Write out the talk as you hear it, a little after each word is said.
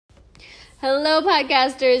Hello,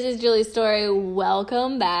 podcasters. It's Julie Story.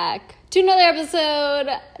 Welcome back to another episode.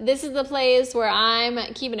 This is the place where I'm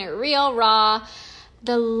keeping it real, raw.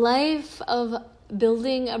 The life of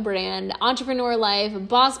building a brand, entrepreneur life,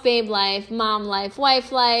 boss babe life, mom life,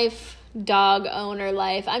 wife life, dog owner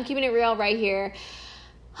life. I'm keeping it real right here.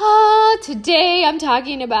 Today I'm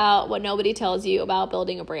talking about what nobody tells you about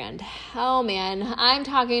building a brand. Oh man, I'm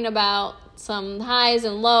talking about some highs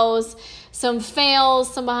and lows, some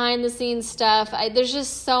fails, some behind the scenes stuff. There's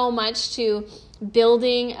just so much to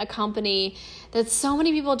building a company that so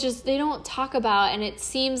many people they don't talk about, and it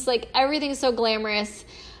seems like everything's so glamorous.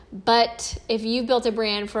 But if you've built a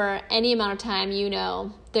brand for any amount of time, you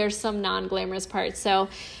know there's some non-glamorous parts. So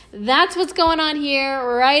that's what's going on here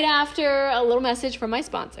right after a little message from my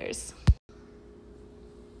sponsors.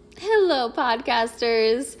 Hello,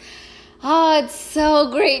 podcasters. Oh, it's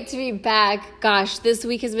so great to be back. Gosh, this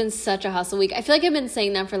week has been such a hustle week. I feel like I've been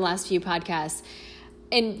saying that for the last few podcasts,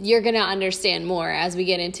 and you're going to understand more as we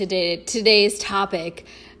get into today's topic.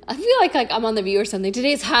 I feel like I'm on The View or something.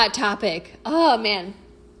 Today's hot topic. Oh, man.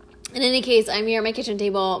 In any case, I'm here at my kitchen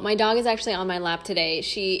table. My dog is actually on my lap today.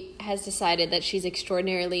 She has decided that she's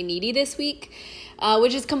extraordinarily needy this week,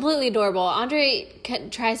 which is completely adorable. Andre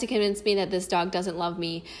tries to convince me that this dog doesn't love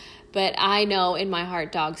me, but I know in my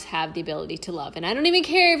heart dogs have the ability to love. And I don't even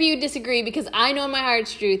care if you disagree, because I know in my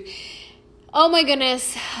heart's truth. Oh my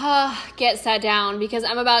goodness, get sat down, because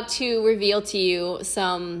I'm about to reveal to you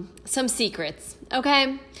some secrets,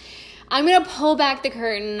 okay? I'm going to pull back the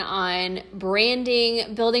curtain on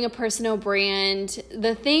branding, building a personal brand,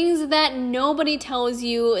 the things that nobody tells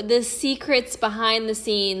you, the secrets behind the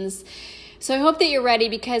scenes. So I hope that you're ready,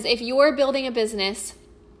 because if you're building a business,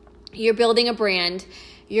 you're building a brand,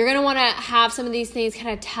 you're going to want to have some of these things kind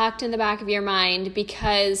of tucked in the back of your mind,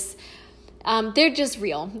 because they're just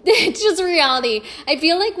real. It's just reality. I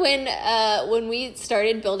feel like when we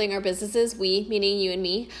started building our businesses, we, meaning you and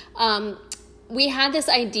me, we had this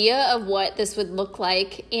idea of what this would look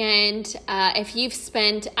like. And if you've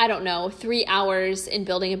spent, 3 hours in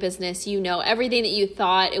building a business, you know everything that you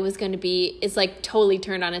thought it was going to be is like totally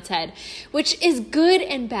turned on its head, which is good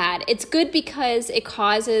and bad. It's good because it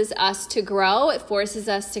causes us to grow. It forces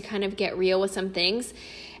us to kind of get real with some things.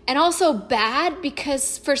 And also bad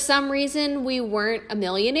because for some reason we weren't a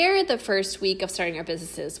millionaire the first week of starting our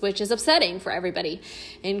businesses, which is upsetting for everybody,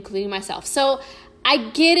 including myself. So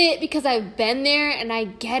I get it because I've been there, and I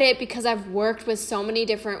get it because I've worked with so many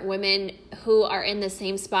different women who are in the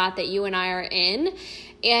same spot that you and I are in.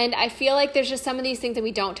 And I feel like there's just some of these things that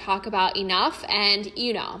we don't talk about enough. And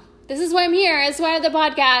this is why I'm here. This is why I have the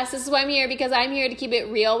podcast. This is why I'm here, because I'm here to keep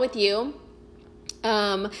it real with you.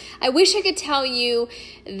 I wish I could tell you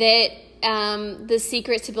that the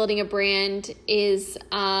secret to building a brand is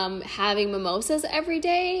having mimosas every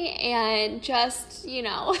day, and just,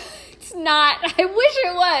 it's not. I wish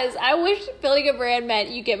it was. I wish building a brand meant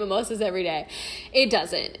you get mimosas every day. It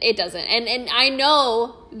doesn't. And I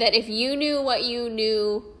know that if you knew what you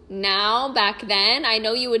knew now back then, I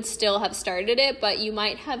know you would still have started it, but you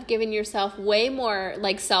might have given yourself way more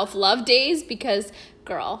like self-love days, because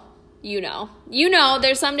girl,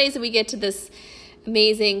 there's some days that we get to this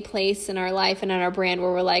amazing place in our life and in our brand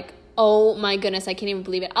where we're like, oh my goodness, I can't even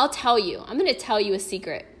believe it. I'm going to tell you a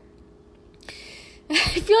secret.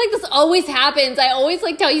 I feel like this always happens. I always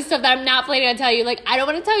tell you stuff that I'm not planning on telling you. I don't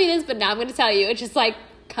want to tell you this, but now I'm going to tell you. It's just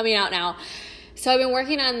coming out now. So I've been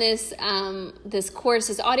working on this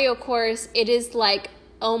this audio course. It is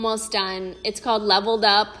almost done. It's called Level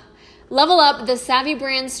Up, the Savvy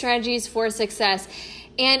Brand Strategies for Success.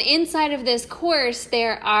 And inside of this course,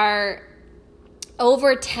 there are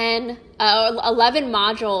over 11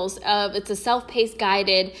 modules it's a self-paced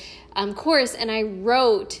guided course. And I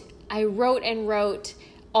wrote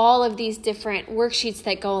all of these different worksheets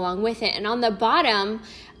that go along with it. And on the bottom,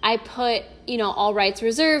 I put, all rights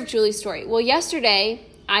reserved, Julie Story. Well, yesterday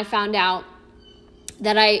I found out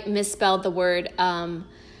that I misspelled the word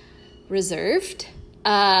reserved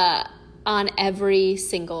on every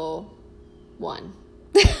single one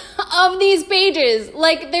of these pages.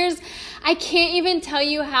 I can't even tell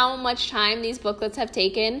you how much time these booklets have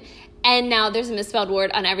taken. And now there's a misspelled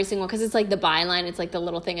word on every single one, because it's the byline. It's the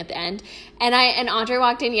little thing at the end. And Andre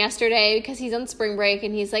walked in yesterday because he's on spring break,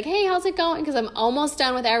 and he's like, hey, how's it going? Because I'm almost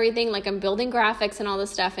done with everything. I'm building graphics and all this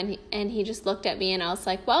stuff. And he just looked at me, and I was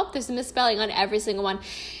like, well, there's a misspelling on every single one.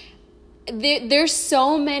 There's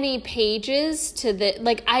so many pages to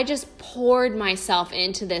the, I just poured myself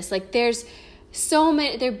into this. There's so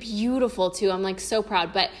many, they're beautiful too. I'm so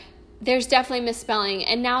proud. But there's definitely misspelling.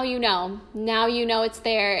 And now you know it's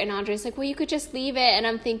there. And Andre's like, well, you could just leave it. And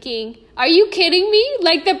I'm thinking, are you kidding me?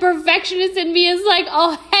 Like, the perfectionist in me is like,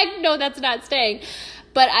 oh, heck no, that's not staying.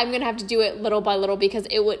 But I'm going to have to do it little by little, because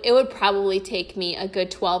it would probably take me a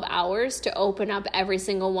good 12 hours to open up every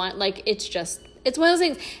single one. Like, it's one of those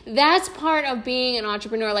things. That's part of being an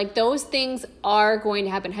entrepreneur. Like, those things are going to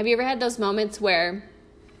happen. Have you ever had those moments where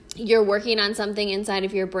you're working on something inside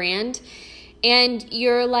of your brand and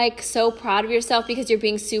you're like so proud of yourself because you're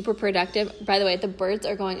being super productive? By the way, the birds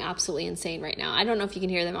are going absolutely insane right now. I don't know if you can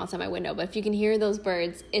hear them outside my window, but if you can hear those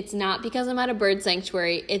birds, it's not because I'm at a bird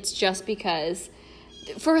sanctuary. It's just because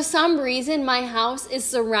for some reason my house is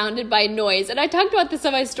surrounded by noise. And I talked about this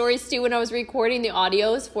on my stories too when I was recording the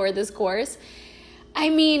audios for this course. I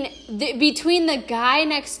mean, between the guy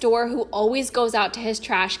next door who always goes out to his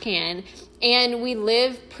trash can, and we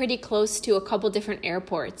live pretty close to a couple different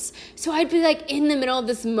airports. So I'd be like in the middle of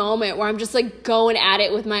this moment where I'm just like going at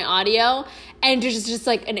it with my audio, and there's just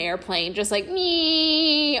like an airplane just like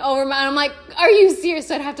me over my, I'm like, are you serious?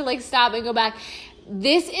 So I'd have to like stop and go back.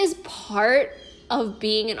 This is part of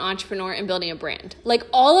being an entrepreneur and building a brand. Like,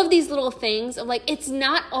 all of these little things of like, it's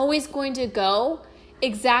not always going to go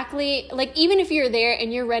exactly, like, even if you're there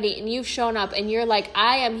and you're ready and you've shown up and you're like,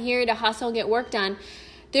 I am here to hustle and get work done,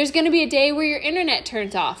 there's going to be a day where your internet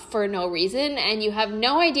turns off for no reason and you have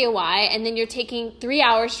no idea why, and then you're taking 3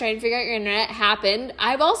 hours trying to figure out your internet. Happened.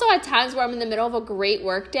 I've also had times where I'm in the middle of a great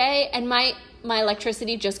work day and my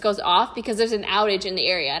electricity just goes off because there's an outage in the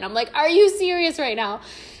area, and I'm like, are you serious right now?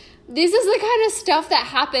 This is the kind of stuff that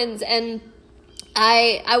happens. And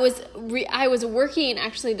I was working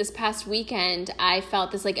actually this past weekend. I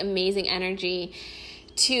felt this like amazing energy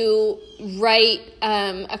to write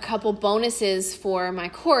a couple bonuses for my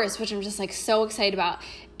course, which I'm just like so excited about.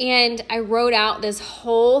 And I wrote out this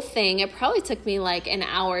whole thing. It probably took me like an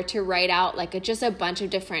hour to write out like just a bunch of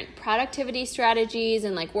different productivity strategies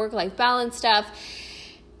and like work-life balance stuff.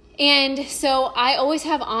 And so I always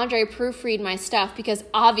have Andre proofread my stuff because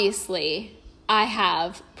obviously I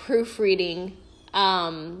have proofreading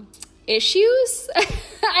issues.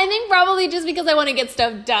 I think probably just because I want to get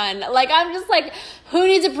stuff done. Like, I'm just like, who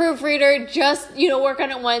needs a proofreader? Just, work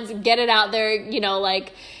on it once, get it out there,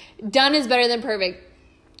 like, done is better than perfect.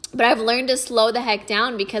 But I've learned to slow the heck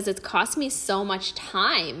down because it's cost me so much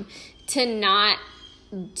time to not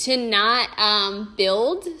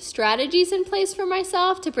build strategies in place for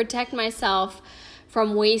myself to protect myself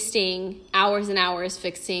from wasting hours and hours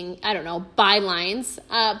fixing, bylines.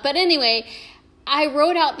 But anyway, I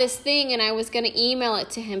wrote out this thing and I was going to email it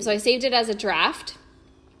to him. So I saved it as a draft.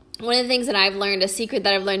 One of the things that I've learned, a secret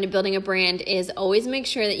that I've learned in building a brand, is always make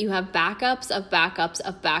sure that you have backups of backups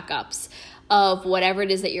of backups of whatever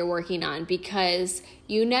it is that you're working on, because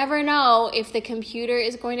you never know if the computer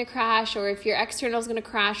is going to crash or if your external is going to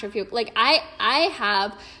crash, or if you like, I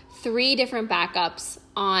have 3 different backups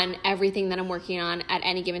on everything that I'm working on at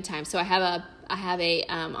any given time. So I have a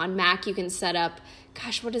on Mac you can set up,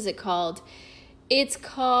 what is it called? It's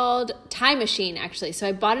called Time Machine, actually. So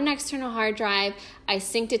I bought an external hard drive, I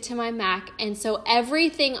synced it to my Mac, and so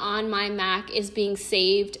everything on my Mac is being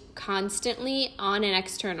saved constantly on an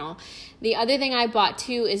external. The other thing I bought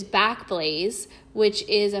too is Backblaze, which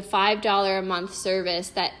is a $5 a month service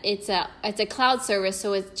that it's a cloud service,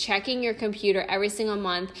 so it's checking your computer every single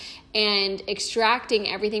month and extracting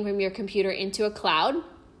everything from your computer into a cloud.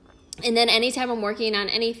 And then anytime I'm working on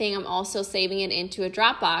anything, I'm also saving it into a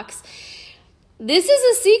Dropbox. This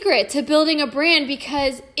is a secret to building a brand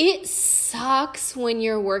because it sucks when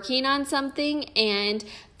you're working on something and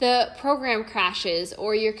the program crashes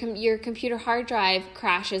or your computer hard drive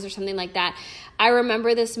crashes or something like that. I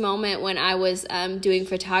remember this moment when I was doing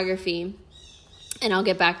photography, and I'll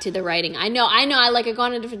get back to the writing. I know, I've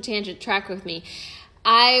gone on a different tangent, track with me.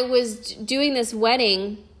 I was doing this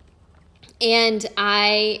wedding, and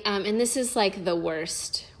and this is like the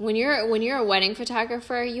worst. When you're a wedding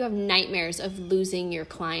photographer, you have nightmares of losing your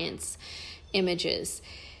clients' images.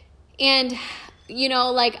 And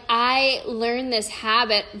I learned this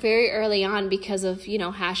habit very early on because of,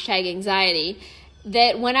 hashtag anxiety,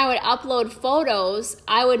 that when I would upload photos,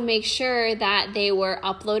 I would make sure that they were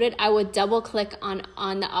uploaded. I would double click on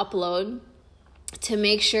the upload to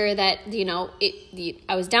make sure that,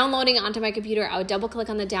 I was downloading it onto my computer. I would double click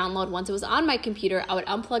on the download. Once it was on my computer, I would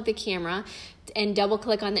unplug the camera and double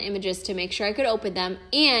click on the images to make sure I could open them.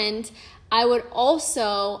 And I would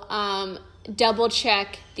also double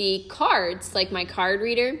check the cards, like my card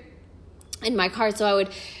reader and my card. So I would,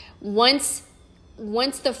 once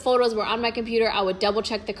the photos were on my computer, I would double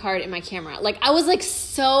check the card in my camera. Like, I was like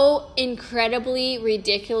so incredibly,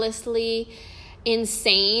 ridiculously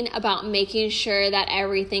insane about making sure that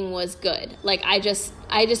everything was good. Like I just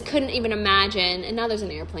couldn't even imagine. And now there's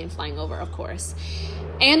an airplane flying over, of course.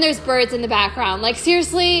 And there's birds in the background. Like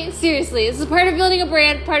seriously, this is part of building a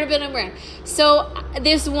brand, So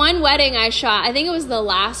this one wedding I shot, I think it was the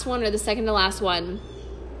last one or the second to last one,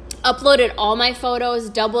 uploaded all my photos,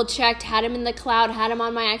 double checked, had them in the cloud, had them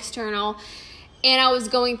on my external. And I was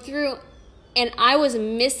going through and I was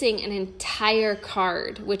missing an entire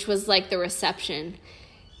card, which was like the reception.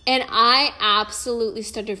 And I absolutely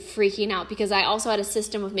started freaking out because I also had a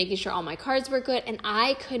system of making sure all my cards were good, and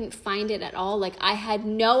I couldn't find it at all. Like I had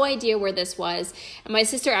no idea where this was. And my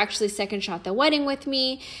sister actually second shot the wedding with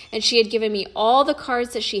me, and she had given me all the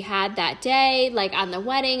cards that she had that day, like on the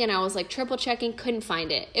wedding, and I was like triple checking, couldn't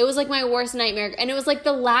find it. It was like my worst nightmare. And it was like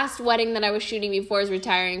the last wedding that I was shooting before I was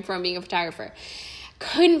retiring from being a photographer.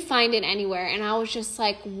 Couldn't find it anywhere. And I was just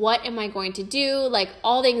like, what am I going to do? Like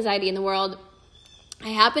all the anxiety in the world. I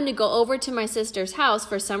happened to go over to my sister's house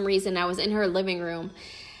for some reason. I was in her living room.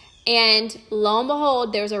 And lo and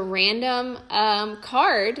behold, there's a random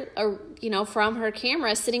card, from her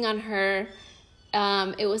camera sitting on her,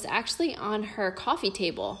 it was actually on her coffee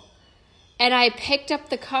table. And I picked up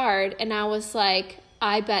the card and I was like,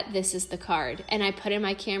 I bet this is the card. And I put in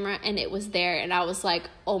my camera and it was there. And I was like,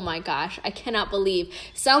 oh my gosh, I cannot believe.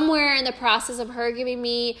 Somewhere in the process of her giving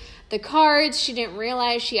me the cards, she didn't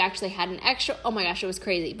realize she actually had an extra. Oh my gosh, it was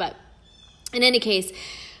crazy. But in any case,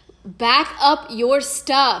 back up your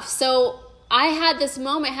stuff. So I had this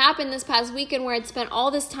moment happen this past weekend where I'd spent all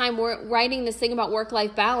this time writing this thing about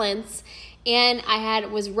work-life balance. And I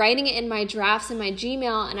was writing it in my drafts in my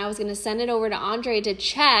Gmail, and I was going to send it over to Andre to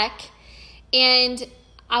check. And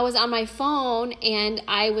I was on my phone and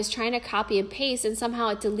I was trying to copy and paste, and somehow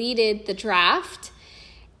it deleted the draft.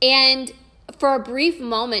 And for a brief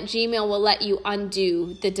moment, Gmail will let you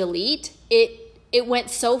undo the delete. It went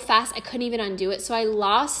so fast, I couldn't even undo it. So I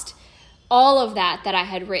lost all of that I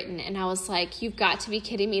had written. And I was like, you've got to be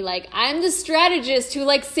kidding me. Like, I'm the strategist who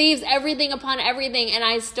like saves everything upon everything, and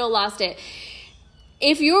I still lost it.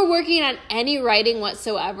 If you're working on any writing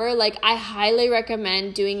whatsoever, like I highly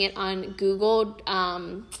recommend doing it on Google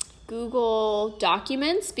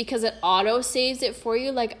Documents, because it auto saves it for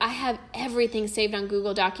you. Like I have everything saved on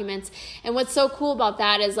Google Documents. And what's so cool about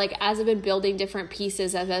that is like, as I've been building different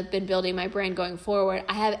pieces, as I've been building my brand going forward,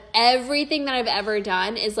 I have everything that I've ever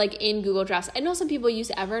done is like in Google Drafts. I know some people use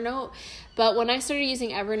Evernote, but when I started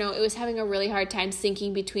using Evernote, it was having a really hard time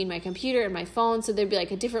syncing between my computer and my phone. So there'd be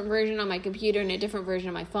like a different version on my computer and a different version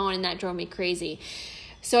on my phone, and that drove me crazy.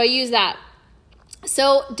 So I use that.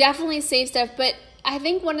 So definitely save stuff. But I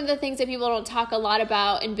think one of the things that people don't talk a lot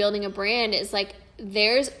about in building a brand is like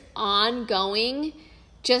there's ongoing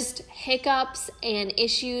just hiccups and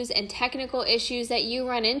issues and technical issues that you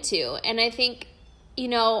run into. And I think,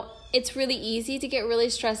 it's really easy to get really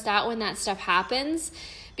stressed out when that stuff happens.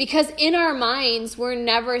 Because in our minds, we're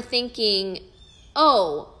never thinking,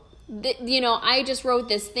 I just wrote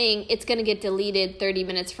this thing, it's going to get deleted 30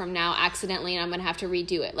 minutes from now accidentally, and I'm going to have to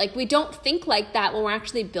redo it. Like, we don't think like that when we're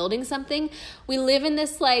actually building something. We live in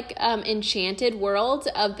this like enchanted world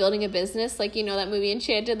of building a business. Like, that movie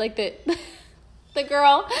Enchanted, like the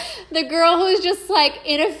girl who's just like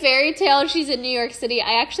in a fairy tale. She's in New York City.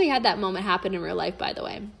 I actually had that moment happen in real life, by the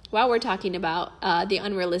way. While we're talking about the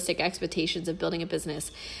unrealistic expectations of building a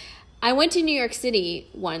business, I went to New York City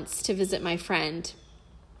once to visit my friend,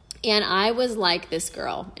 and I was like this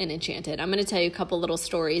girl in Enchanted. I'm going to tell you a couple little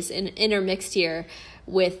stories intermixed here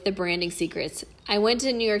with the branding secrets. I went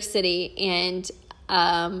to New York City, and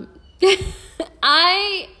I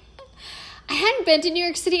hadn't been to New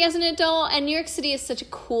York City as an adult, and New York City is such a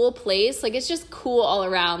cool place. Like, it's just cool all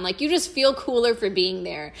around. Like, you just feel cooler for being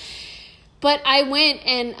there. But I went,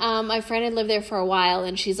 and my friend had lived there for a while,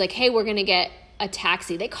 and she's like, hey, we're going to get a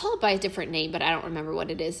taxi. They call it by a different name, but I don't remember what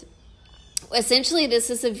it is. Essentially, this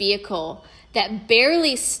is a vehicle that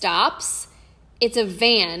barely stops. It's a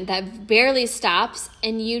van that barely stops,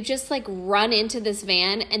 and you just like run into this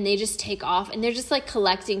van, and they just take off, and they're just like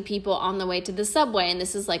collecting people on the way to the subway, and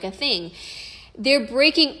this is like a thing. They're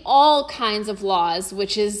breaking all kinds of laws,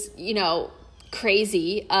 which is,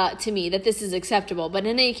 crazy to me that this is acceptable. But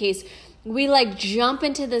in any case, we like jump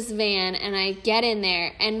into this van, and I get in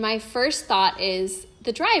there, and my first thought is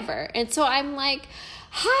the driver. And so I'm like,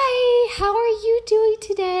 hi, how are you doing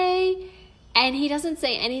today? And he doesn't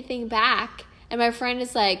say anything back. And my friend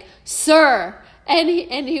is like, sir. And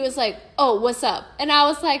he was like, oh, what's up? And I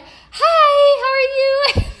was like, hi, how are you?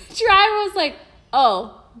 And the driver was like,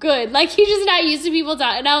 oh, good. Like, he's just not used to people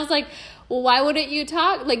talking. And I was like, well, why wouldn't you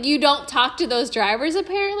talk? Like, you don't talk to those drivers,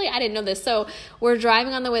 apparently? I didn't know this. So we're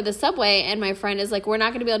driving on the way to the subway, and my friend is like, we're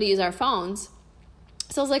not going to be able to use our phones.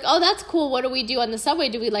 So I was like, oh, that's cool. What do we do on the subway?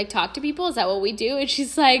 Do we, like, talk to people? Is that what we do? And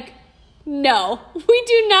she's like, no, we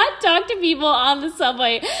do not talk to people on the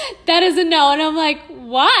subway. That is a no. And I'm like,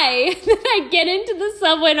 why? Then I get into the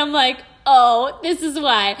subway, and I'm like, oh, this is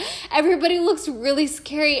why. Everybody looks really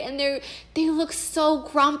scary, and they look so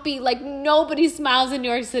grumpy. Like, nobody smiles in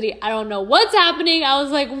New York City. I don't know what's happening. I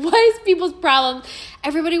was like, what is people's problem?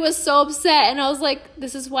 Everybody was so upset, and I was like,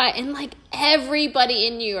 this is why. And, like, everybody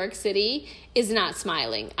in New York City is not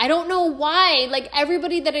smiling. I don't know why. Like,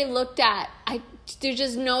 everybody that I looked at, there's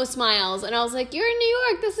just no smiles. And I was like, you're in New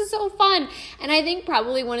York. This is so fun. And I think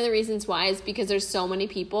probably one of the reasons why is because there's so many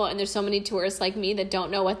people, and there's so many tourists like me that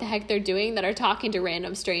don't know what the heck they're doing, that are talking to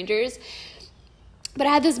random strangers. But I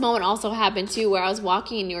had this moment also happen too, where I was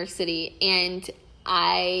walking in New York City, and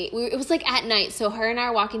it was like at night. So her and I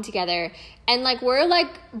are walking together, and like, we're like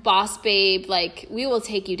boss babe, like, we will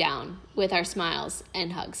take you down with our smiles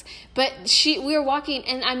and hugs. But we were walking,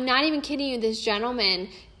 and I'm not even kidding you, this gentleman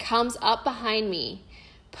comes up behind me,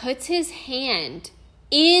 puts his hand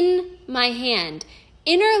in my hand,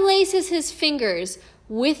 interlaces his fingers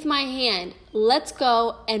with my hand, lets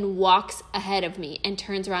go, and walks ahead of me, and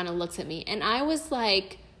turns around and looks at me. And I was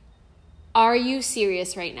like, are you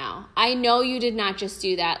serious right now? I know you did not just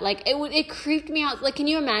do that. Like, it creeped me out. Like, can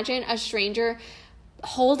you imagine a stranger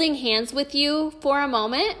holding hands with you for a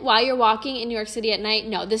moment while you're walking in New York City at night?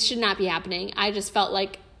 No, this should not be happening. I just felt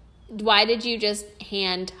like, why did you just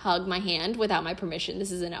hug my hand without my permission? This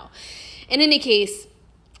is a no. In any case,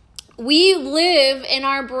 we live in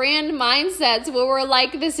our brand mindsets where we're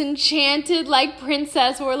like this enchanted, like,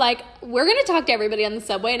 princess. We're like, we're going to talk to everybody on the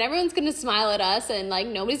subway, and everyone's going to smile at us, and like,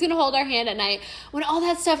 nobody's going to hold our hand at night, when all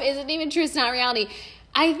that stuff isn't even true. It's not reality.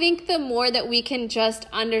 I think the more that we can just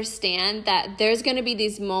understand that there's going to be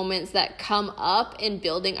these moments that come up in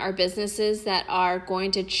building our businesses that are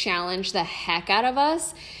going to challenge the heck out of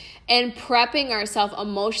us, and prepping ourselves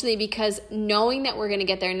emotionally, because knowing that we're going to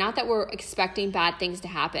get there, not that we're expecting bad things to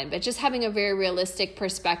happen, but just having a very realistic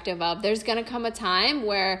perspective of, there's going to come a time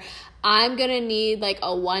where I'm going to need like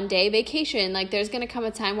a 1-day vacation. Like, there's going to come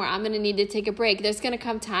a time where I'm going to need to take a break. There's going to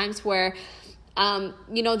come times where,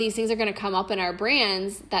 these things are going to come up in our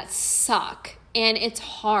brands that suck, and it's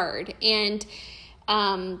hard. And,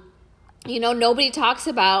 nobody talks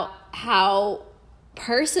about how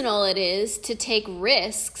personal it is to take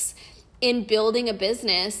risks in building a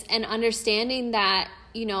business, and understanding that,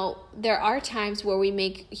 there are times where we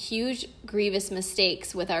make huge, grievous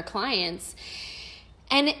mistakes with our clients,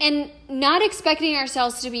 and not expecting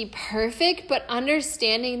ourselves to be perfect, but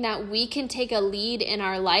understanding that we can take a lead in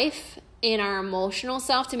our life, in our emotional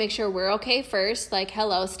self, to make sure we're okay first. Like,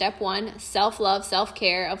 hello, step 1, self-love,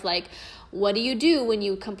 self-care, of like, what do you do when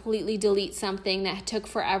you completely delete something that took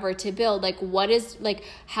forever to build? Like,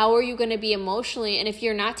 how are you going to be emotionally? And if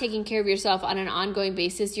you're not taking care of yourself on an ongoing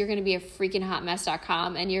basis, you're going to be a freaking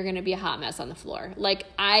hotmess.com, and you're going to be a hot mess on the floor. Like,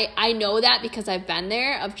 I know that because I've been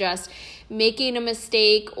there, of just making a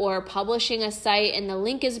mistake or publishing a site and the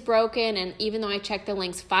link is broken. And even though I checked the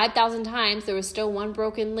links 5,000 times, there was still one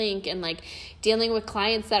broken link, and like, dealing with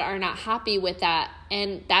clients that are not happy with that.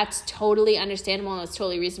 And that's totally understandable, and that's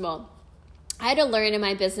totally reasonable. I had to learn in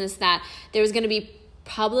my business that there was going to be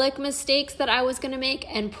public mistakes that I was going to make,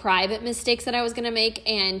 and private mistakes that I was going to make.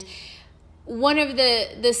 And one of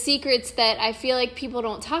the secrets that I feel like people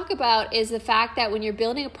don't talk about is the fact that when you're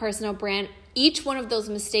building a personal brand, each one of those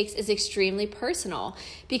mistakes is extremely personal,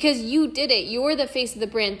 because you did it. You're the face of the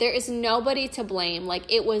brand. There is nobody to blame.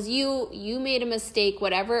 Like, it was you. You made a mistake,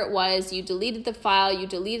 whatever it was. You deleted the file. You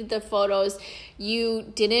deleted the photos.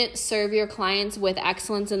 You didn't serve your clients with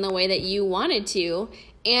excellence in the way that you wanted to.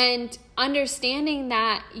 And understanding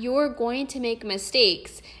that you're going to make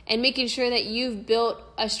mistakes, and making sure that you've built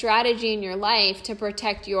a strategy in your life to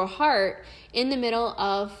protect your heart in the middle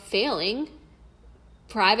of failing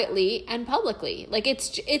privately and publicly. Like,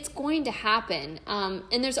 it's going to happen.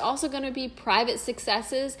 And there's also going to be private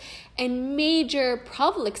successes and major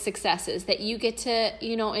public successes that you get to,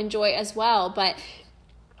 enjoy as well. But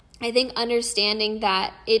I think understanding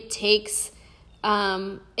that it takes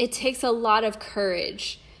a lot of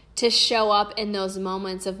courage to show up in those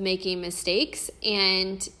moments of making mistakes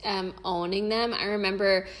and owning them. I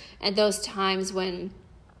remember at those times when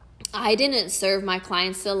I didn't serve my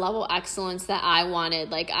clients to the level of excellence that I wanted.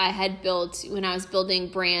 Like, I had built, when I was building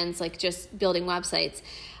brands, like just building websites,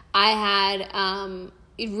 I had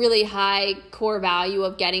really high core value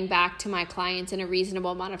of getting back to my clients in a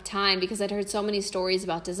reasonable amount of time, because I'd heard so many stories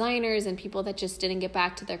about designers and people that just didn't get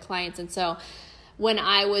back to their clients. And so when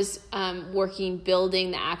I was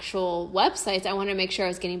building the actual websites, I wanted to make sure I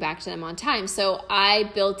was getting back to them on time. So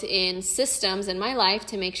I built in systems in my life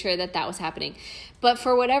to make sure that was happening. But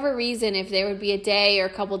for whatever reason, if there would be a day or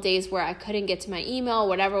a couple days where I couldn't get to my email,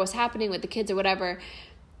 whatever was happening with the kids or whatever,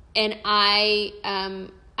 and I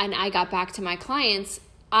got back to my clients,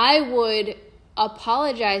 I would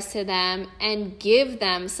apologize to them and give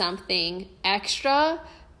them something extra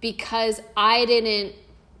because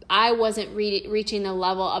I wasn't reaching the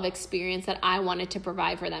level of experience that I wanted to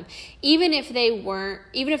provide for them. Even if they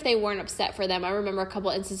weren't upset for them. I remember a couple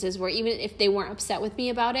instances where even if they weren't upset with me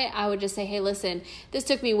about it, I would just say, hey, listen, this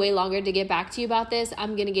took me way longer to get back to you about this.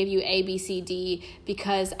 I'm going to give you A, B, C, D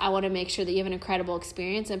because I want to make sure that you have an incredible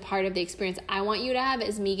experience. And part of the experience I want you to have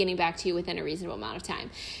is me getting back to you within a reasonable amount of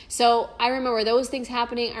time. So I remember those things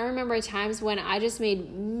happening. I remember times when I just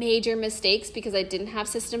made major mistakes because I didn't have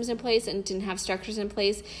systems in place and didn't have structures in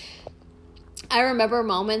place. I remember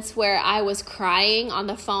moments where I was crying on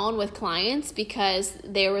the phone with clients because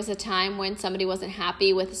there was a time when somebody wasn't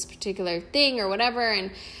happy with this particular thing or whatever,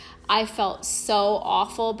 and I felt so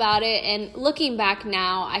awful about it. And looking back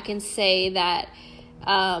now, I can say that,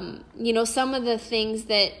 some of the things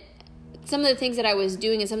that I was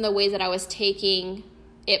doing and some of the ways that I was taking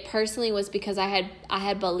it personally was because I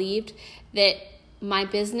had believed that my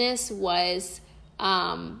business was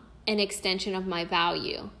an extension of my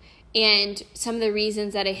value. And some of the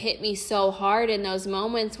reasons that it hit me so hard in those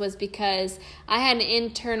moments was because I had an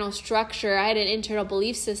internal structure, I had an internal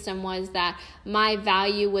belief system was that my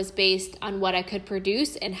value was based on what I could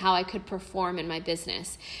produce and how I could perform in my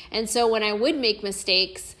business. And so when I would make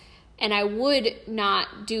mistakes and I would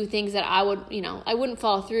not do things that I wouldn't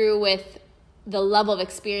follow through with the level of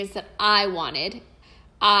experience that I wanted,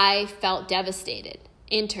 I felt devastated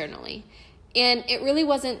internally. And it really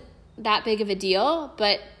wasn't that big of a deal,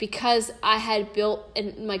 but because I had built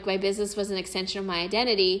and like my business was an extension of my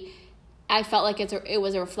identity, I felt like it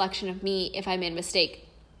was a reflection of me if I made a mistake.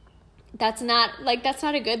 That's not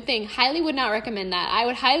a good thing. Highly would not recommend that. I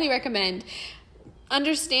would highly recommend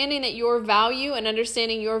understanding that your value and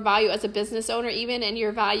understanding your value as a business owner even and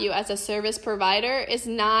your value as a service provider is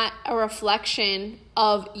not a reflection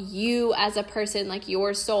of you as a person, like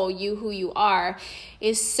your soul, you who you are,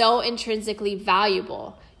 is so intrinsically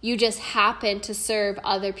valuable. You just happen to serve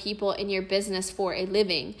other people in your business for a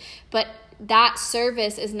living. But that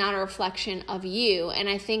service is not a reflection of you. And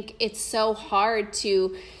I think it's so hard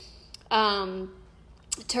to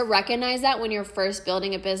recognize that when you're first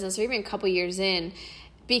building a business or even a couple years in,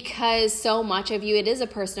 because so much of you, it is a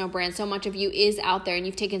personal brand. So much of you is out there and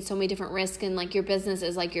you've taken so many different risks and like your business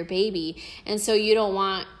is like your baby. And so you don't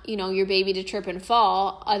want, your baby to trip and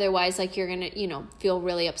fall. Otherwise, like you're going to, feel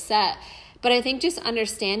really upset. But I think just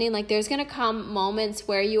understanding like there's going to come moments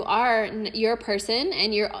where you're a person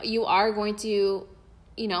and you are going to,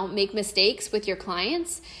 make mistakes with your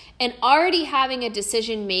clients, and already having a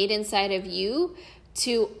decision made inside of you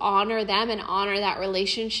to honor them and honor that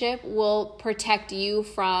relationship will protect you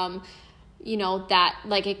from, that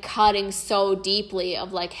like it cutting so deeply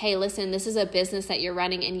of like, hey, listen, this is a business that you're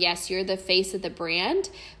running and yes, you're the face of the brand.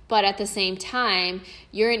 But at the same time,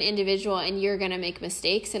 you're an individual and you're going to make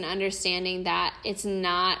mistakes, and understanding that it's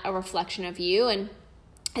not a reflection of you. And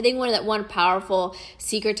I think one powerful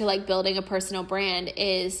secret to like building a personal brand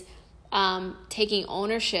is taking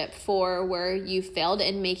ownership for where you failed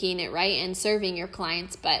and making it right and serving your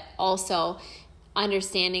clients, but also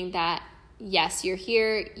understanding that, yes, you're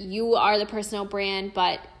here, you are the personal brand,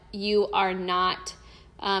 but you are not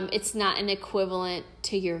it's not an equivalent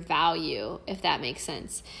to your value, if that makes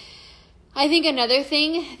sense. I think another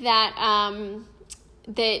thing that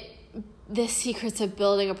that the secrets of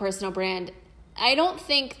building a personal brand, I don't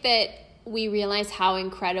think that we realize how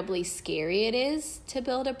incredibly scary it is to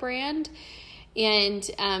build a brand. And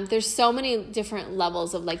there's so many different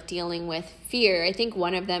levels of like dealing with fear. I think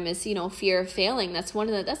one of them is, fear of failing. That's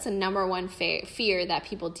the number one fear that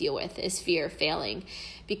people deal with is fear of failing.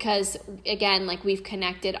 Because again, like we've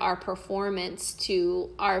connected our performance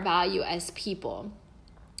to our value as people.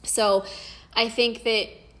 So I think that,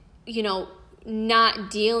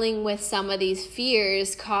 not dealing with some of these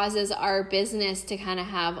fears causes our business to kind of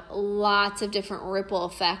have lots of different ripple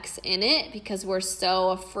effects in it, because we're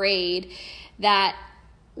so afraid that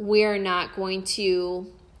we're not going to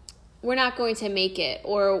make it,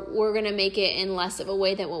 or we're going to make it in less of a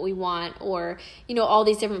way than what we want, or, all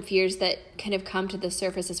these different fears that kind of come to the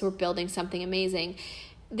surface as we're building something amazing.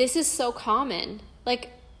 This is so common.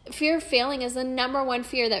 Like, fear of failing is the number one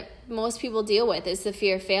fear that most people deal with, is the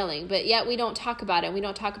fear of failing. But yet we don't talk about it. We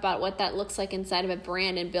don't talk about what that looks like inside of a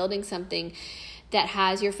brand and building something that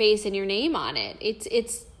has your face and your name on it.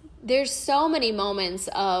 There's so many moments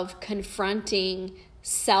of confronting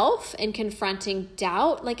self and confronting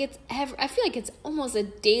doubt. Like I feel like it's almost a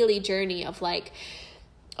daily journey of like,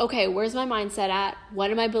 okay, where's my mindset at?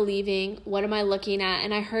 What am I believing? What am I looking at?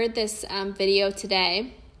 And I heard this video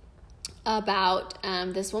today about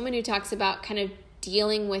this woman who talks about kind of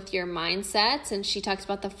dealing with your mindsets, and she talks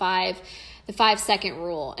about the 5-second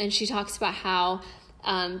rule, and she talks about how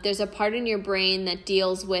there's a part in your brain that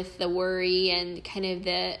deals with the worry and kind of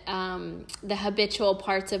the habitual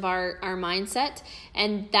parts of our mindset,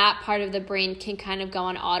 and that part of the brain can kind of go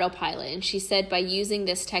on autopilot. And she said by using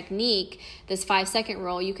this technique, this 5-second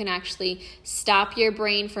rule, you can actually stop your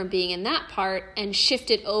brain from being in that part and shift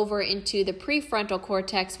it over into the prefrontal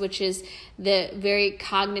cortex, which is the very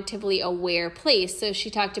cognitively aware place. So she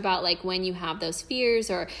talked about like when you have those fears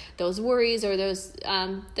or those worries or those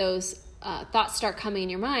thoughts start coming in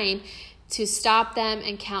your mind, to stop them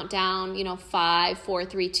and count down, 5, 4,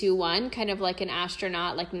 3, 2, 1, kind of like an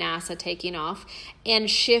astronaut, like NASA taking off, and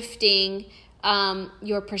shifting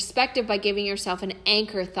your perspective by giving yourself an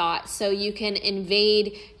anchor thought. So you can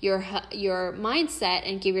invade your mindset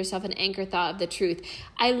and give yourself an anchor thought of the truth.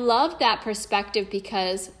 I love that perspective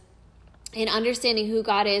because in understanding who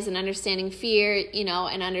God is and understanding fear,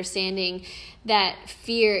 and understanding that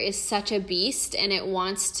fear is such a beast and it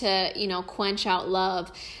wants to, quench out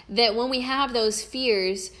love, that when we have those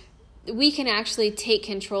fears, we can actually take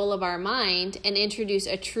control of our mind and introduce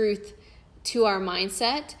a truth to our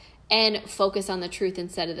mindset and focus on the truth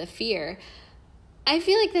instead of the fear. I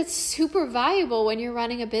feel like that's super valuable when you're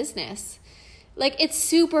running a business. Like, it's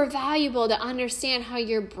super valuable to understand how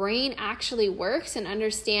your brain actually works and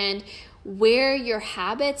understand where your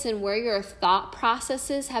habits and where your thought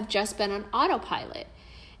processes have just been on autopilot.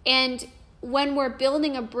 And when we're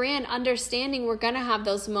building a brand, understanding we're going to have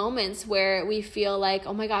those moments where we feel like,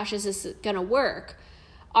 oh my gosh, is this going to work?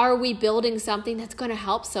 Are we building something that's going to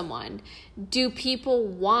help someone? Do people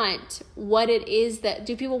want what it is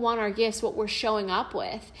do people want our gifts, what we're showing up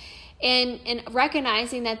with? And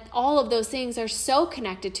recognizing that all of those things are so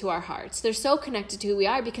connected to our hearts. They're so connected to who we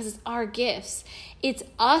are because it's our gifts. It's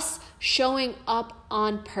us showing up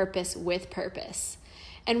on purpose with purpose.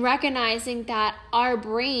 And recognizing that our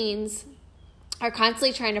brains are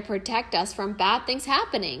constantly trying to protect us from bad things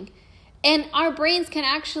happening. And our brains can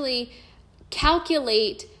actually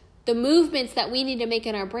calculate the movements that we need to make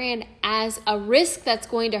in our brand as a risk that's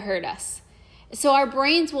going to hurt us. So our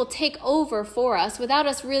brains will take over for us without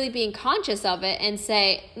us really being conscious of it and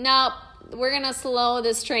say, nope, we're going to slow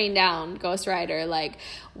this train down, Ghost Rider. Like,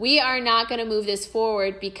 we are not going to move this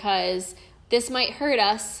forward because this might hurt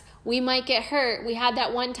us. We might get hurt. We had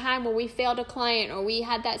that one time where we failed a client, or we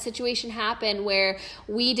had that situation happen where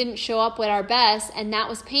we didn't show up with our best, and that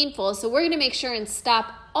was painful. So we're going to make sure and stop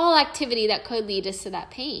all activity that could lead us to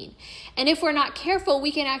that pain. And if we're not careful,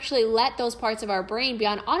 we can actually let those parts of our brain be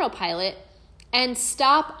on autopilot and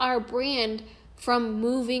stop our brand from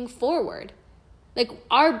moving forward. Like,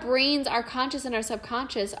 our brains, our conscious and our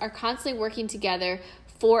subconscious, are constantly working together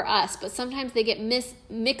for us, but sometimes they get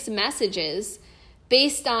mixed messages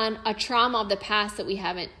based on a trauma of the past that we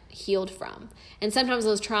haven't healed from. And sometimes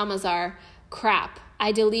those traumas are, crap,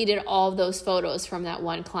 I deleted all of those photos from that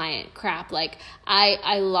one client. Crap, like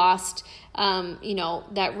I lost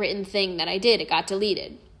that written thing that I did, it got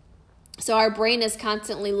deleted. So our brain is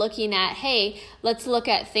constantly looking at, hey, let's look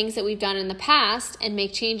at things that we've done in the past and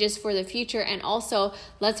make changes for the future. And also,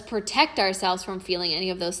 let's protect ourselves from feeling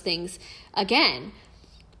any of those things again.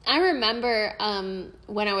 I remember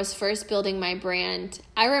when I was first building my brand,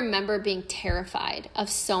 I remember being terrified of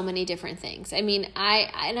so many different things. I mean,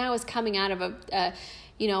 I was coming out of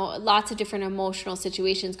lots of different emotional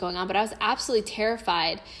situations going on, but I was absolutely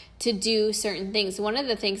terrified to do certain things. One of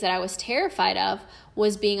the things that I was terrified of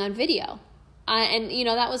was being on video. And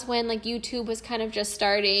that was when like YouTube was kind of just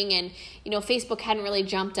starting, and Facebook hadn't really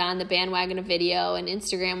jumped on the bandwagon of video, and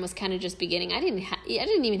Instagram was kind of just beginning. I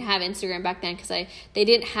didn't even have Instagram back then because they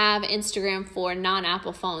didn't have Instagram for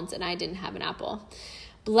non-Apple phones, and I didn't have an Apple.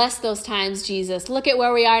 Bless those times, Jesus. Look at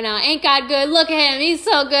where we are now. Ain't God good? Look at him. He's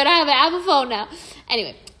so good. I have an Apple phone now.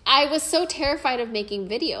 Anyway, I was so terrified of making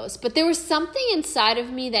videos, but there was something inside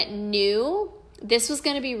of me that knew this was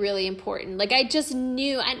going to be really important. Like, I just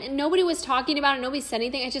knew, and nobody was talking about it. Nobody said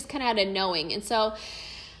anything. I just kind of had a knowing. And so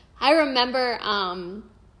I remember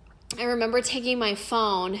taking my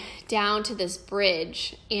phone down to this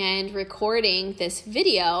bridge and recording this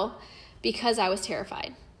video because I was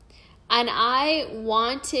terrified. And I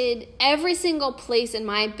wanted every single place in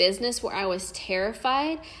my business where I was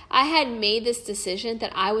terrified, I had made this decision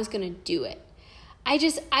that I was going to do it. I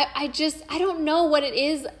don't know what it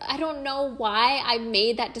is. I don't know why I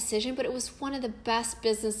made that decision, but it was one of the best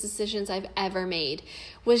business decisions I've ever made,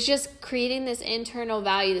 was just creating this internal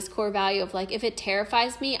value, this core value of like, if it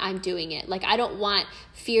terrifies me, I'm doing it. Like, I don't want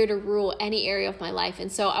fear to rule any area of my life.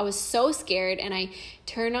 And so I was so scared, and I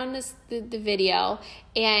turned on the video,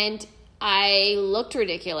 and I looked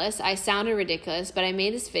ridiculous. I sounded ridiculous, but I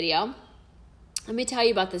made this video. Let me tell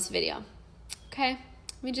you about this video. Okay?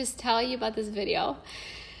 Let me just tell you about this video.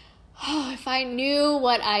 Oh, if I knew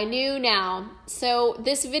what I knew now. So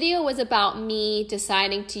this video was about me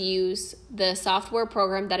deciding to use the software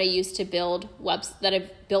program that I used to build that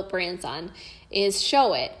I've built brands on, is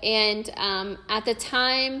Showit. And at the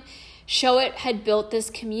time, Showit had built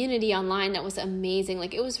this community online that was amazing.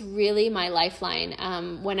 Like, it was really my lifeline.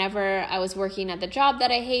 Whenever I was working at the job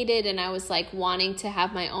that I hated, and I was like wanting to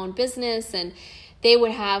have my own business, and they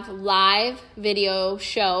would have live video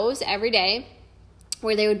shows every day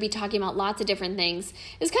where they would be talking about lots of different things.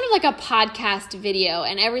 It was kind of like a podcast video,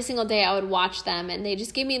 and every single day I would watch them, and they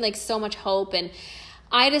just gave me like so much hope. And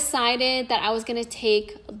I decided that I was going to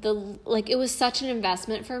take it was such an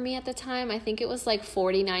investment for me at the time. I think it was like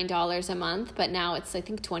 $49 a month, but now it's, I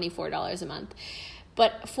think, $24 a month.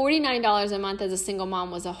 But $49 a month as a single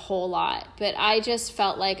mom was a whole lot. But I just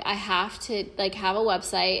felt like I have to like have a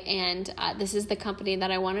website, and this is the company that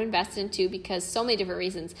I want to invest into, because so many different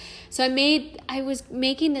reasons. So I was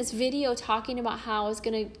making this video talking about how I was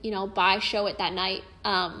going to, buy Showit that night.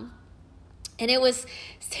 And it was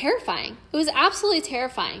terrifying. It was absolutely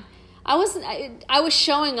terrifying. I was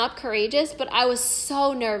showing up courageous, but I was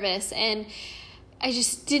so nervous, and I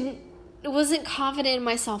just wasn't confident in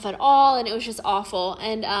myself at all, and it was just awful.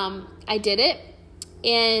 And I did it,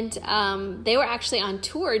 and they were actually on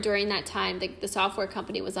tour during that time. The software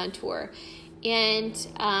company was on tour, and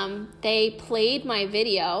they played my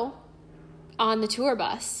video on the tour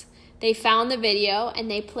bus. They found the video and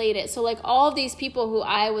they played it. So like all of these people who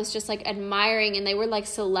I was just like admiring, and they were like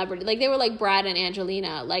celebrity, like they were like Brad and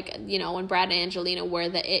Angelina, like, when Brad and Angelina were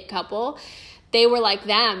the it couple, they were like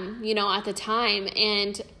them, at the time.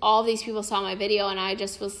 And all these people saw my video, and I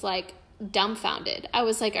just was like dumbfounded. I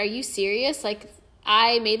was like, are you serious? Like,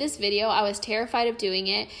 I made this video. I was terrified of doing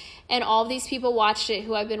it. And all of these people watched it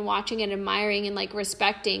who I've been watching and admiring and like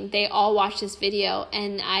respecting. They all watched this video,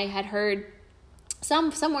 and I had heard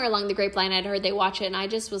somewhere along the grapevine, I'd heard they watch it, and I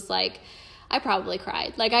just was like, I probably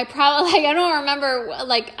cried. Like, I don't remember,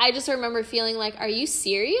 like, I just remember feeling like, are you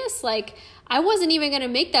serious? Like, I wasn't even going to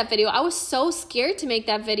make that video. I was so scared to make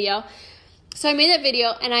that video. So I made that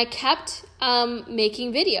video, and I kept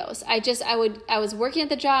making videos. I was working at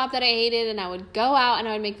the job that I hated, and I would go out and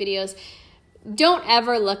I would make videos. Don't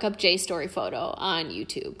ever look up JStory Photo on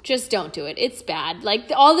YouTube. Just don't do it. It's bad.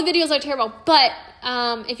 Like, all the videos are terrible. But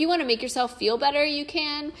if you want to make yourself feel better, you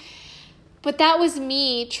can. But that was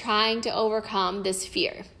me trying to overcome this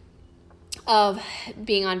fear of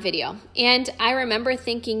being on video. And I remember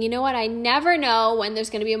thinking, you know what? I never know when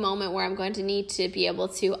there's going to be a moment where I'm going to need to be able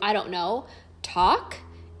to, talk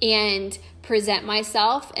and present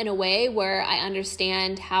myself in a way where I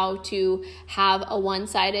understand how to have a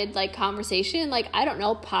one-sided like conversation, like,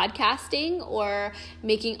 podcasting or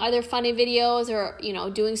making other funny videos or,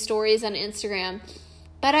 doing stories on Instagram.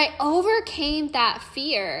 But I overcame that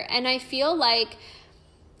fear, and I feel like,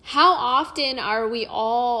 how often are we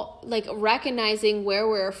all like recognizing where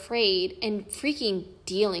we're afraid and freaking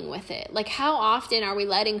dealing with it? Like, how often are we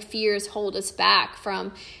letting fears hold us back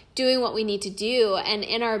from doing what we need to do? And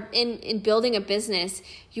in building a business,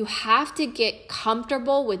 you have to get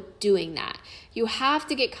comfortable with doing that. You have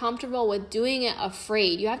to get comfortable with doing it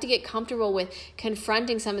afraid. You have to get comfortable with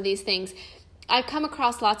confronting some of these things. I've come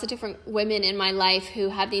across lots of different women in my life who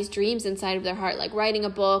have these dreams inside of their heart, like writing a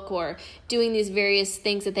book or doing these various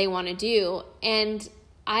things that they want to do. And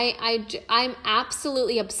I'm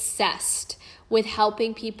absolutely obsessed with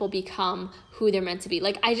helping people become who they're meant to be.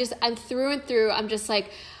 Like, I'm through and through. I'm just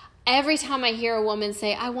like, every time I hear a woman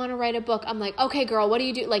say, I want to write a book, I'm like, okay, girl, what do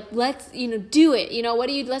you do? Like, let's, do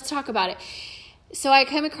it. Let's talk about it. So I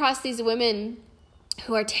come across these women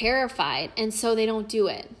who are terrified, and so they don't do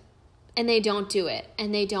it. And they don't do it,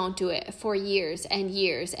 and they don't do it for years and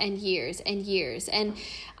years and years and years. And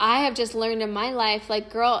I have just learned in my life,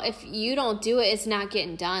 like, girl, if you don't do it, it's not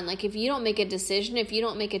getting done. Like, if you don't make a decision, if you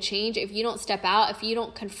don't make a change, if you don't step out, if you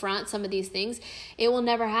don't confront some of these things, it will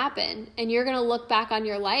never happen. And you're going to look back on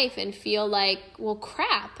your life and feel like, well,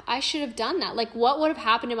 crap, I should have done that. Like, what would have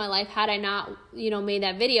happened in my life had I not, made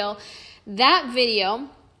that video? That video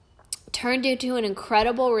turned into an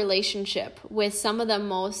incredible relationship with some of the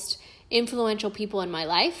most influential people in my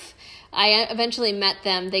life. I eventually met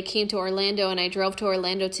them. They came to Orlando and I drove to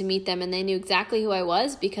Orlando to meet them, and they knew exactly who I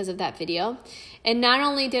was because of that video. And not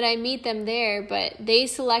only did I meet them there, but they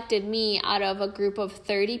selected me out of a group of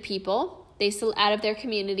 30 people. Out of their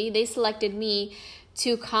community, they selected me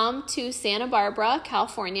to come to Santa Barbara,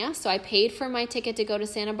 California. So I paid for my ticket to go to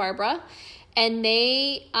Santa Barbara, and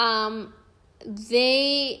they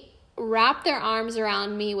wrapped their arms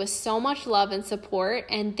around me with so much love and support,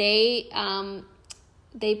 and they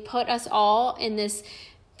put us all in this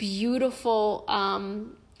beautiful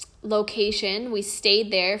location. We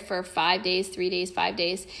stayed there for 5 days, 3 days, 5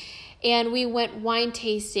 days, and we went wine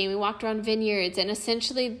tasting. We walked around vineyards, and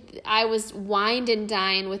essentially I was wined and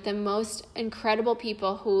dined with the most incredible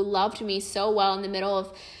people who loved me so well in the middle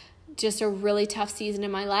of just a really tough season in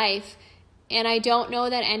my life. And I don't know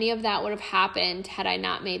that any of that would have happened had I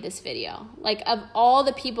not made this video. Like, of all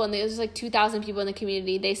the people, and there was like 2,000 people in the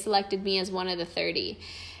community, they selected me as one of the 30.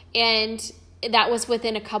 And that was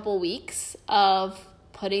within a couple weeks of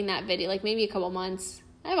putting that video, like maybe a couple months.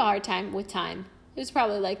 I have a hard time with time. It was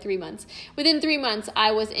probably like 3 months. Within 3 months,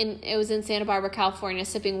 it was in Santa Barbara, California,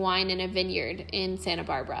 sipping wine in a vineyard in Santa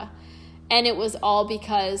Barbara. And it was all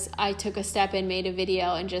because I took a step and made a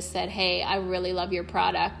video and just said, hey, I really love your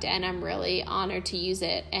product and I'm really honored to use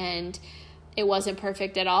it. And it wasn't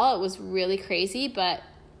perfect at all. It was really crazy, but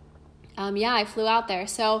I flew out there.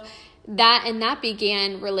 So that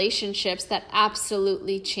began relationships that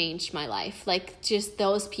absolutely changed my life. Like, just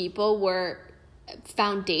those people were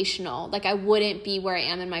foundational. Like, I wouldn't be where I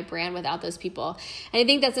am in my brand without those people. And I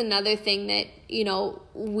think that's another thing that,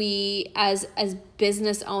 we as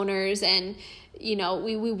business owners, and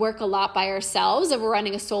we work a lot by ourselves. If we're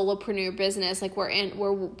running a solopreneur business, like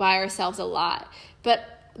we're by ourselves a lot, but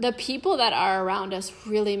the people that are around us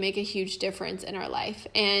really make a huge difference in our life.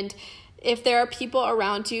 And if there are people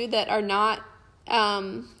around you that are not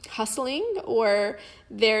hustling, or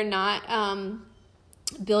they're not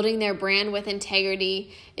building their brand with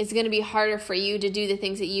integrity, it's going to be harder for you to do the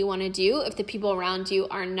things that you want to do if the people around you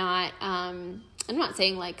are not, I'm not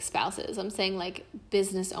saying like spouses, I'm saying like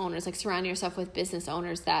business owners. Like, surround yourself with business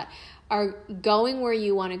owners that are going where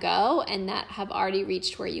you want to go and that have already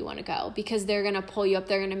reached where you want to go, because they're going to pull you up.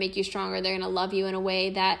 They're going to make you stronger. They're going to love you in a way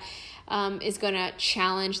that is going to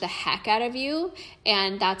challenge the heck out of you.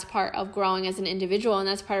 And that's part of growing as an individual, and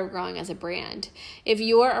that's part of growing as a brand. If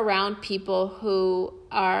you're around people who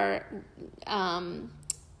are,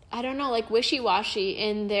 like wishy-washy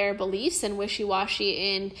in their beliefs and wishy-washy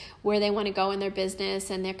in where they want to go in their business,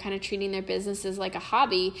 and they're kind of treating their business as like a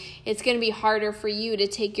hobby, it's going to be harder for you to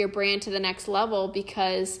take your brand to the next level,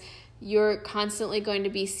 because you're constantly going to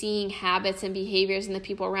be seeing habits and behaviors in the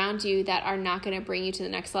people around you that are not going to bring you to the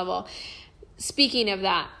next level. Speaking of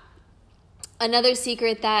that, another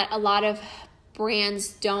secret that a lot of brands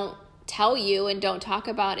don't tell you and don't talk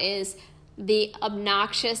about is the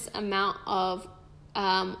obnoxious amount of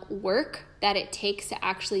work that it takes to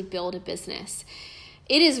actually build a business.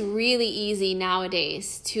 It is really easy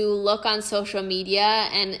nowadays to look on social media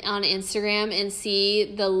and on Instagram and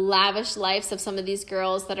see the lavish lives of some of these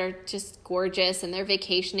girls that are just gorgeous and they're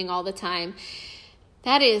vacationing all the time.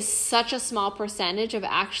 That is such a small percentage of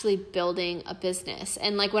actually building a business.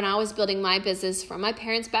 And like, when I was building my business from my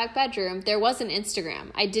parents' back bedroom, there wasn't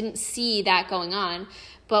Instagram. I didn't see that going on.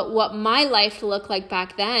 But what my life looked like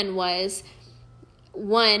back then was,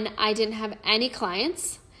 one, I didn't have any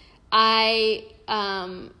clients. I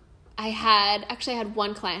had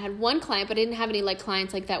one client, but I didn't have any like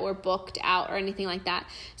clients like that were booked out or anything like that.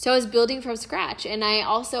 So I was building from scratch, and I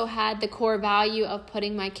also had the core value of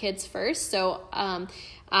putting my kids first. So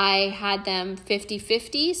I had them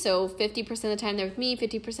 50-50. So 50% of the time they're with me,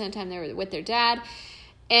 50% of the time they were with their dad.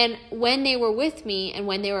 And when they were with me and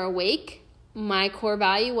when they were awake, my core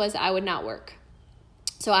value was I would not work.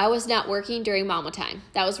 So I was not working during mama time.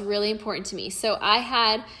 That was really important to me. So I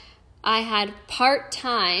had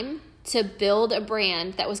part-time to build a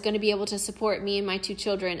brand that was going to be able to support me and my 2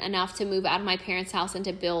 children enough to move out of my parents' house and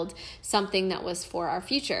to build something that was for our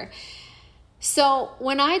future. So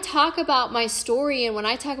when I talk about my story and when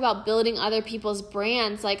I talk about building other people's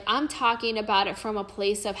brands, like, I'm talking about it from a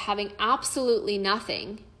place of having absolutely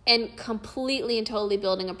nothing and completely and totally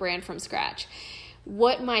building a brand from scratch.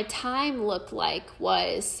 What my time looked like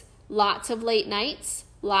was lots of late nights,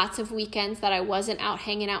 lots of weekends that I wasn't out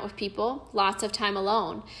hanging out with people, lots of time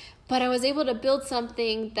alone. But I was able to build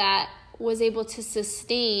something that was able to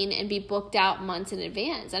sustain and be booked out months in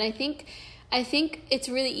advance. And I think it's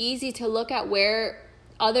really easy to look at where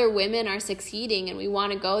other women are succeeding and we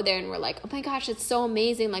want to go there and we're like, oh my gosh, it's so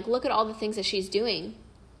amazing. Like, look at all the things that she's doing.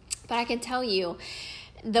 But I can tell you,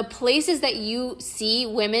 the places that you see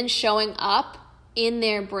women showing up in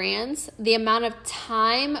their brands, the amount of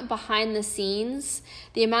time behind the scenes,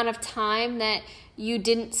 the amount of time that you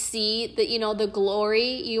didn't see the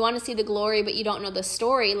glory, you want to see the glory, but you don't know the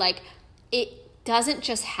story. Like, it doesn't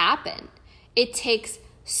just happen. It takes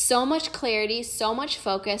so much clarity, so much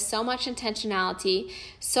focus, so much intentionality,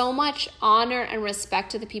 so much honor and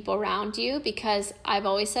respect to the people around you, because I've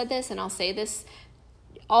always said this, and I'll say this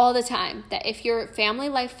all the time, that if your family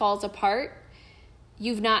life falls apart,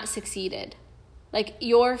 you've not succeeded. Like,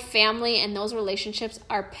 your family and those relationships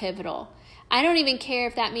are pivotal. I don't even care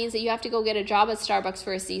if that means that you have to go get a job at Starbucks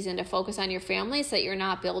for a season to focus on your family so that you're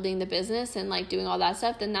not building the business and like doing all that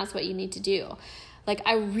stuff, then that's what you need to do. Like,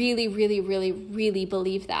 I really, really, really, really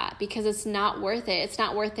believe that, because it's not worth it. It's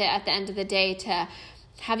not worth it at the end of the day to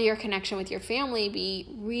have your connection with your family be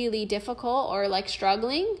really difficult or like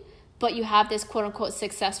struggling, but you have this quote unquote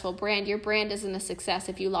successful brand. Your brand isn't a success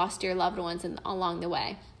if you lost your loved ones along the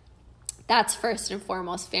way. That's first and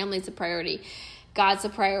foremost. Family's a priority. God's a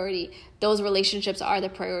priority. Those relationships are the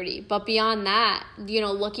priority. But beyond that,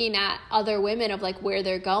 looking at other women of like where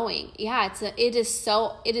they're going. Yeah, it is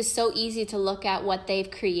so easy to look at what they've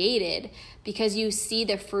created because you see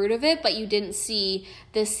the fruit of it, but you didn't see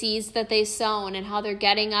the seeds that they've sown and how they're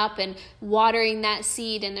getting up and watering that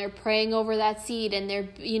seed, and they're praying over that seed, and they're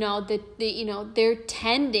they're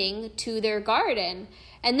tending to their garden.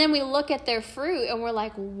 And then we look at their fruit and we're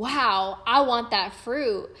like, wow, I want that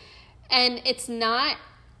fruit. And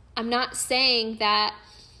I'm not saying that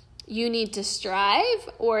you need to strive,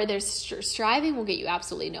 or striving will get you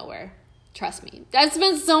absolutely nowhere. Trust me. I've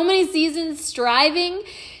spent so many seasons striving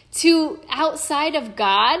to outside of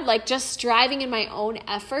God, like just striving in my own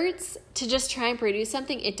efforts to just try and produce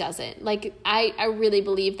something. It doesn't. Like, I really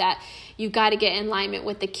believe that you've got to get in alignment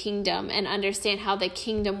with the kingdom and understand how the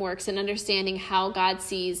kingdom works, and understanding how God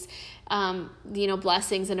sees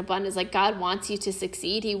blessings and abundance. Like, God wants you to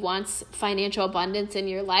succeed. He wants financial abundance in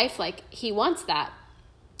your life. Like, he wants that.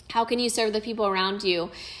 How can you serve the people around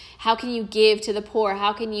you? How can you give to the poor?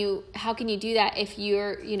 How can you do that if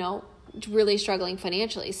you're, really struggling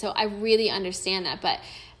financially? So I really understand that. But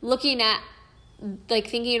looking at, like,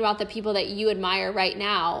 thinking about the people that you admire right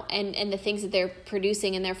now and the things that they're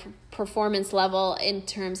producing and their performance level in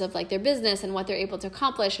terms of like their business and what they're able to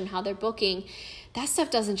accomplish and how they're booking, that stuff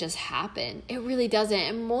doesn't just happen. It really doesn't.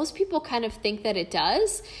 And most people kind of think that it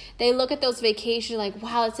does. They look at those vacations like,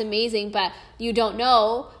 wow, it's amazing. But you don't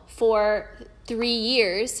know, for 3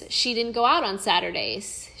 years, she didn't go out on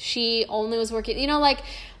Saturdays. She only was working, like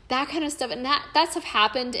that kind of stuff. And that stuff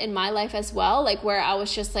happened in my life as well. Like, where I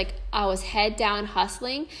was just like, I was head down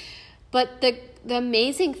hustling. But the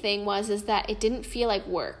amazing thing is that it didn't feel like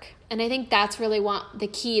work. And I think that's really the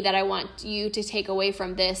key that I want you to take away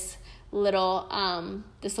from this little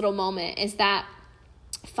moment, is that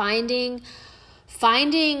finding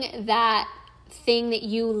that thing that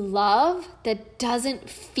you love that doesn't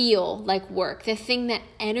feel like work, the thing that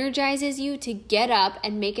energizes you to get up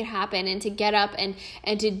and make it happen, and to get up and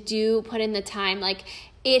to put in the time. Like,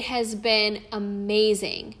 it has been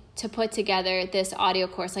amazing to put together this audio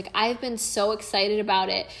course. Like, I've been so excited about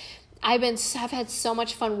it. I've had so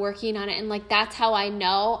much fun working on it. And like, that's how I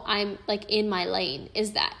know I'm like in my lane,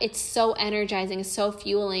 is that it's so energizing, so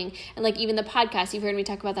fueling. And like, even the podcast, you've heard me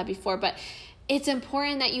talk about that before, but it's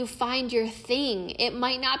important that you find your thing. It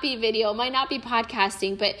might not be video, it might not be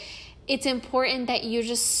podcasting, but it's important that you're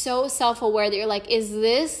just so self-aware that you're like, is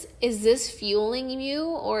this fueling you,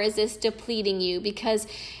 or is this depleting you? Because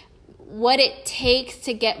what it takes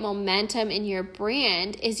to get momentum in your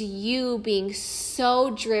brand is you being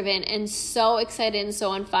so driven and so excited and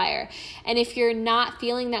so on fire. And if you're not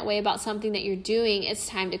feeling that way about something that you're doing, it's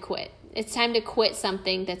time to quit. It's time to quit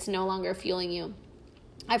something that's no longer fueling you.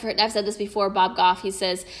 I've said this before, Bob Goff, he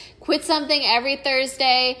says, quit something every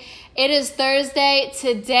Thursday. It is Thursday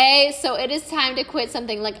today, so it is time to quit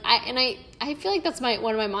something. Like, I feel like that's one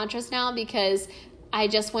of my mantras now, because I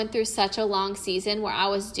just went through such a long season where I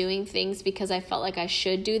was doing things because I felt like I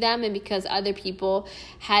should do them, and because other people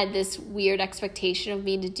had this weird expectation of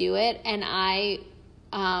me to do it. And I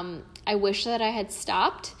wish that I had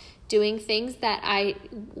stopped doing things that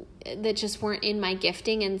just weren't in my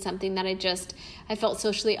gifting, and something that I felt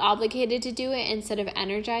socially obligated to do it instead of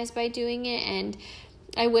energized by doing it. And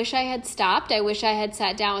I wish I had stopped. I wish I had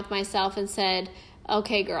sat down with myself and said,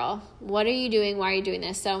 okay, girl, what are you doing? Why are you doing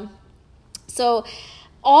this? So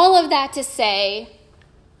all of that to say,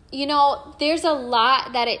 you know, there's a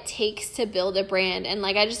lot that it takes to build a brand. And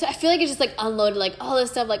like, I feel like it's just like unloaded, like all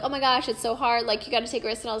this stuff, like, oh my gosh, it's so hard. Like you got to take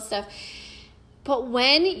risks and all this stuff. But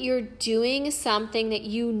when you're doing something that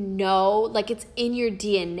you know, like it's in your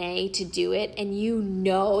DNA to do it, and you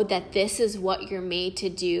know that this is what you're made to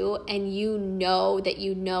do, and you know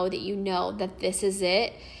that this is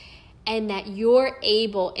it, and that you're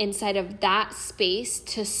able inside of that space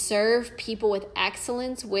to serve people with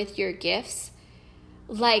excellence with your gifts,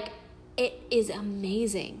 like it is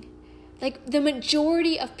amazing. Like the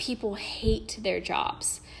majority of people hate their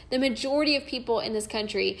jobs. The majority of people in this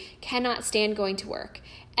country cannot stand going to work.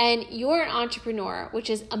 And you're an entrepreneur, which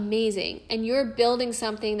is amazing. And you're building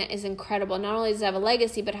something that is incredible. Not only does it have a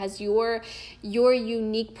legacy, but has your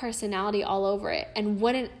unique personality all over it. And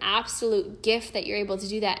what an absolute gift that you're able to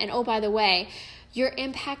do that. And oh, by the way, you're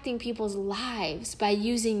impacting people's lives by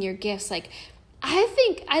using your gifts. Like,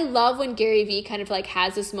 I love when Gary Vee kind of like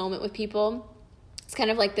has this moment with people. It's kind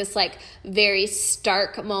of like this like very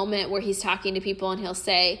stark moment where he's talking to people and he'll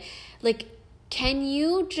say, like, can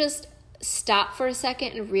you just stop for a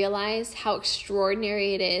second and realize how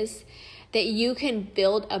extraordinary it is that you can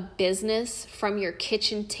build a business from your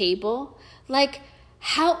kitchen table? Like,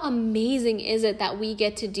 how amazing is it that we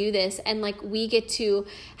get to do this, and like we get to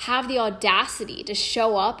have the audacity to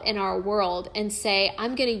show up in our world and say,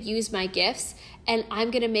 I'm going to use my gifts and I'm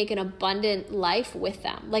going to make an abundant life with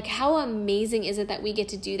them. Like, how amazing is it that we get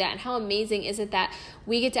to do that? And how amazing is it that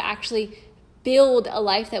we get to actually build a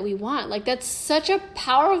life that we want? Like, that's such a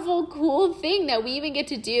powerful, cool thing that we even get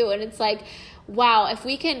to do. And it's like, wow, if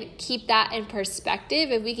we can keep that in perspective,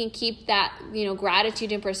 if we can keep that, you know,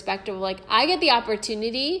 gratitude in perspective, like I get the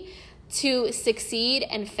opportunity to succeed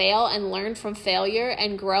and fail and learn from failure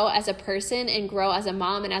and grow as a person and grow as a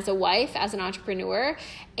mom and as a wife, as an entrepreneur.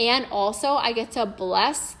 And also I get to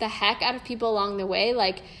bless the heck out of people along the way.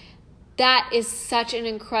 Like, that is such an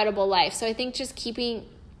incredible life. So I think just keeping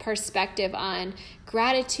perspective on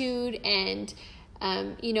gratitude and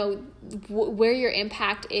you know, where your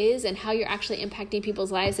impact is and how you're actually impacting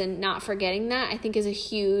people's lives, and not forgetting that, I think is a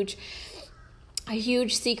huge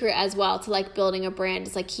secret as well to like building a brand.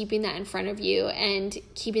 Is like keeping that in front of you and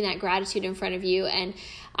keeping that gratitude in front of you. And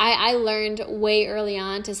I learned way early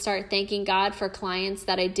on to start thanking God for clients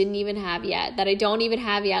that I didn't even have yet, that I don't even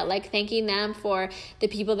have yet, like thanking them for the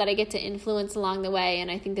people that I get to influence along the way.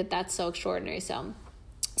 And I think that that's so extraordinary.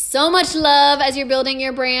 So much love as you're building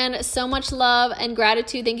your brand. So much love and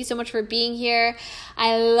gratitude. Thank you so much for being here.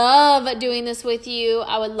 I love doing this with you.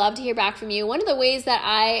 I would love to hear back from you. One of the ways that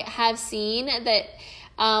I have seen that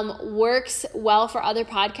works well for other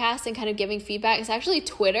podcasts and kind of giving feedback is actually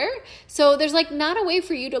Twitter. So there's like not a way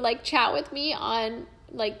for you to like chat with me on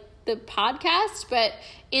like the podcast, but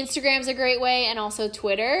Instagram's a great way, and also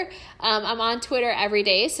Twitter. I'm on Twitter every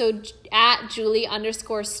day, so at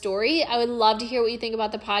Julie_story. I would love to hear what you think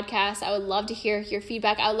about the podcast. I would love to hear your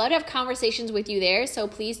feedback. I would love to have conversations with you there, so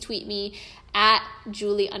please tweet me at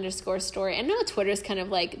Julie_story. I know Twitter's kind of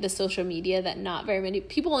like the social media that not very many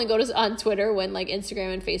people only go to on Twitter when like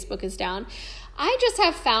Instagram and Facebook is down. I just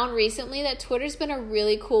have found recently that Twitter's been a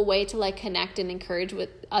really cool way to like connect and encourage with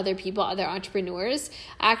other people, other entrepreneurs.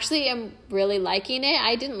 I actually am really liking it.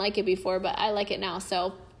 I didn't like it before, but I like it now.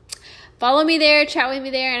 So follow me there, chat with me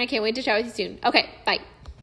there, and I can't wait to chat with you soon. Okay, bye.